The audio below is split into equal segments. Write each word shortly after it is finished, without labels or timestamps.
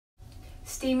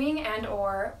Steaming and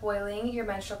or boiling your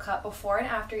menstrual cup before and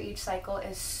after each cycle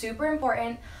is super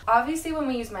important. Obviously, when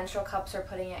we use menstrual cups, we're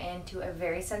putting it into a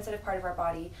very sensitive part of our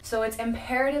body, so it's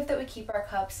imperative that we keep our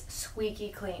cups squeaky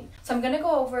clean. So I'm going to go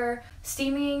over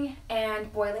steaming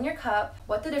and boiling your cup,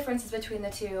 what the difference is between the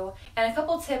two, and a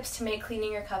couple tips to make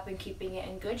cleaning your cup and keeping it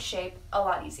in good shape a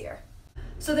lot easier.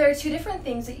 So there are two different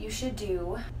things that you should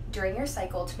do during your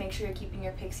cycle to make sure you're keeping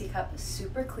your Pixie Cup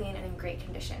super clean and in great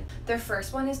condition. The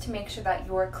first one is to make sure that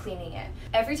you're cleaning it.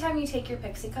 Every time you take your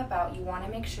Pixie Cup out, you want to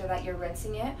make sure that you're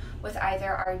rinsing it with either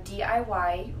our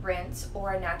DIY rinse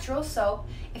or a natural soap.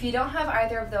 If you don't have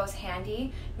either of those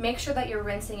handy, make sure that you're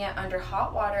rinsing it under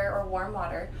hot water or warm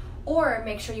water, or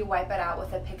make sure you wipe it out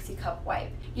with a Pixie Cup wipe.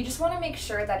 You just want to make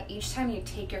sure that each time you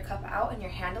take your cup out and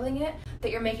you're handling it,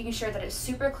 that you're making sure that it's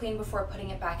super clean before putting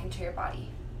it back into your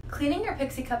body. Cleaning your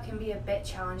Pixie Cup can be a bit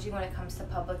challenging when it comes to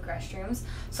public restrooms,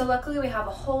 so luckily we have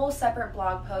a whole separate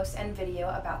blog post and video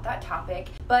about that topic,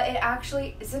 but it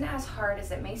actually isn't as hard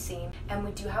as it may seem, and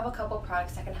we do have a couple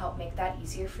products that can help make that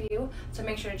easier for you, so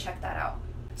make sure to check that out.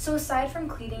 So aside from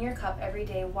cleaning your cup every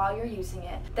day while you're using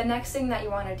it, the next thing that you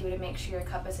want to do to make sure your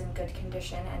cup is in good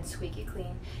condition and squeaky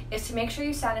clean is to make sure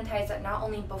you sanitize it not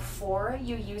only before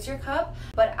you use your cup,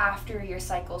 but after your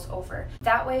cycle's over.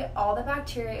 That way, all the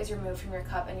bacteria is removed from your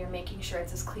cup and you're making sure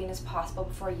it's as clean as possible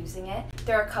before using it.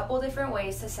 There are a couple different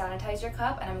ways to sanitize your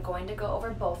cup, and I'm going to go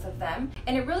over both of them.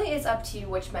 And it really is up to you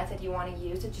which method you want to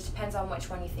use. It just depends on which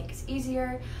one you think is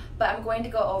easier. But I'm going to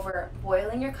go over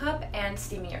boiling your cup and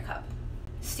steaming your cup.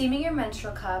 Steaming your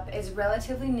menstrual cup is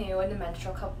relatively new in the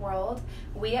menstrual cup world.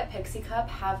 We at Pixie Cup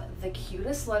have the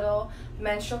cutest little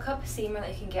menstrual cup steamer that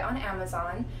you can get on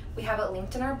Amazon. We have it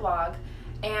linked in our blog,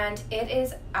 and it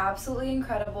is absolutely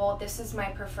incredible. This is my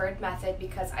preferred method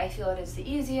because I feel it is the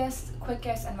easiest,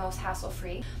 quickest, and most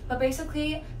hassle-free. But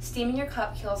basically, steaming your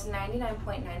cup kills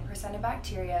 99.9% of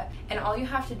bacteria, and all you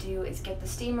have to do is get the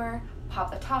steamer,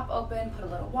 pop the top open, put a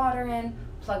little water in,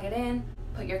 plug it in,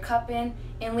 put your cup in,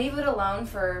 and leave it alone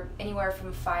for anywhere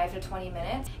from 5 to 20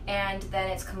 minutes, and then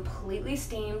it's completely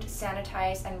steamed,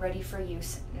 sanitized, and ready for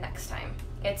use next time.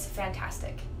 It's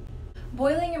fantastic.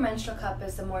 Boiling your menstrual cup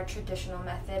is the more traditional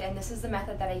method, and this is the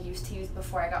method that I used to use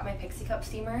before I got my Pixie Cup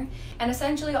steamer. And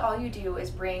essentially all you do is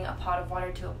bring a pot of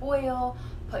water to a boil,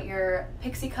 put your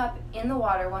Pixie Cup in the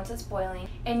water once it's boiling,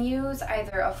 and use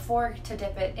either a fork to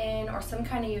dip it in or some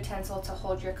kind of utensil to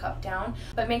hold your cup down,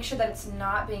 but make sure that it's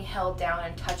not being held down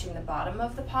and touching the bottom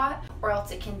of the pot, or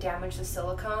else it can damage the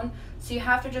silicone. So you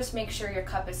have to just make sure your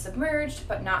cup is submerged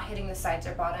but not hitting the sides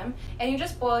or bottom, and you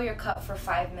just boil your cup for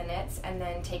 5 minutes and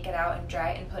then take it out and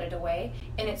dry it and put it away,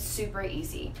 and it's super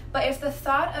easy. But if the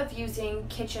thought of using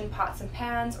kitchen pots and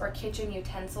pans or kitchen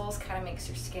utensils kind of makes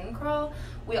your skin crawl,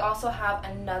 we also have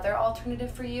another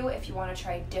alternative for you if you want to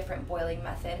try a different boiling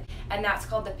method, and that's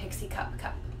called the Pixie Cup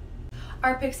Cup.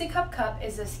 Our Pixie Cup Cup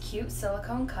is this cute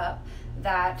silicone cup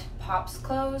that pops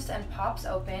closed and pops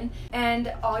open,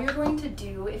 and all you're going to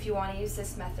do if you want to use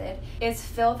this method is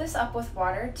fill this up with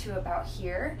water to about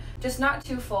here, just not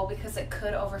too full because it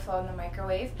could overflow in the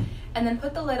microwave, and then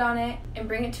put the lid on it and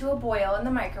bring it to a boil in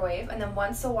the microwave, and then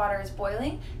once the water is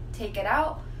boiling, take it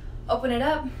out, open it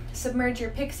up, submerge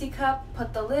your Pixie Cup,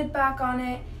 put the lid back on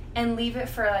it, and leave it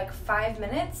for like 5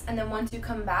 minutes, and then once you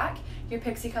come back, your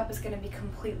Pixie Cup is going to be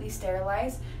completely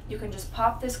sterilized. You can just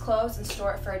pop this closed and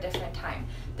store it for a different time.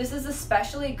 This is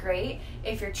especially great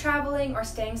if you're traveling or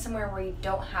staying somewhere where you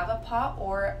don't have a pot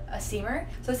or a steamer.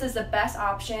 So this is the best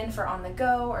option for on the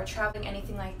go or traveling,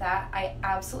 anything like that. I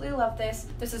absolutely love this.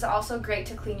 This is also great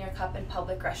to clean your cup in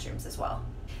public restrooms as well.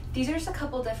 These are just a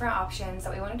couple different options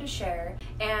that we wanted to share,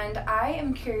 and I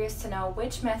am curious to know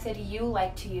which method you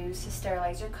like to use to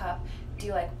sterilize your cup. Do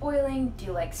you like boiling? Do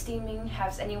you like steaming?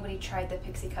 Has anybody tried the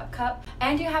Pixie Cup Cup?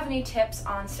 And do you have any tips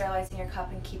on sterilizing your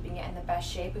cup and keeping it in the best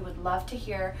shape? We would love to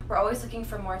hear. We're always looking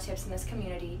for more tips in this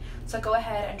community, so go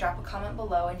ahead and drop a comment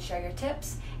below and share your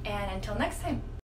tips, and until next time.